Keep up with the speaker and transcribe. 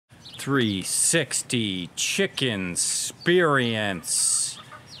360 Chickensperience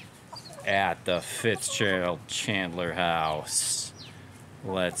at the Fitzgerald Chandler house.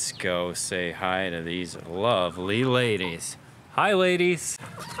 Let's go say hi to these lovely ladies. Hi, ladies.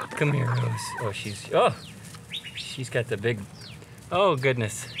 Come here, Rose. Oh, she's got the big, oh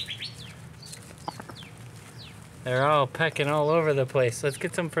goodness. They're all pecking all over the place. Let's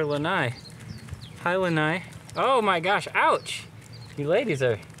get some for Lanai. Hi, Lanai. Oh my gosh, ouch. You ladies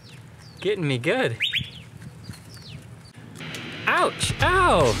are getting me good. Ouch,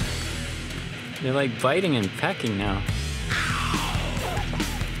 ow. They're like biting and pecking now.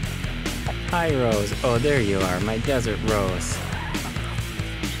 Hi, Rose. Oh, there you are, my desert rose.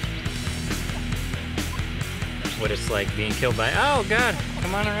 What it's like being killed by, oh God,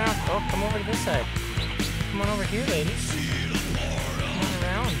 come on around. Oh, come over to this side. Come on over here, ladies. Come on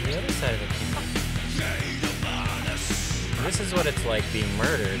around the other side of the camera. This is what it's like being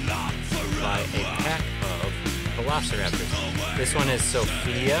murdered by a pack of velociraptors. This one is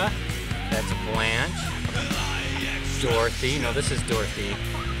Sophia. That's Blanche. Dorothy. No, this is Dorothy.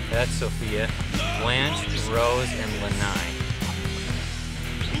 That's Sophia. Blanche, Rose, and Lanai.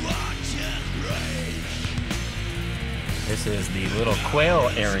 This is the little quail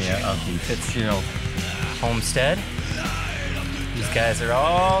area of the Fitzgerald homestead. These guys are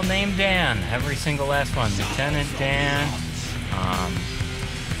all named Dan, every single last one. Lieutenant Dan,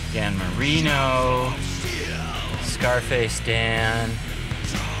 Dan Marino, Scarface Dan,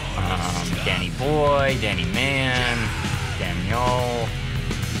 Danny Boy, Danny Man, Daniel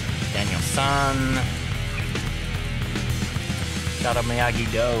Son, Shada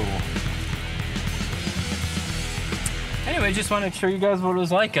Miyagi-Do. Anyway, just wanted to show you guys what it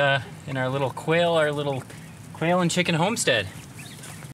was like in our little quail and chicken homestead.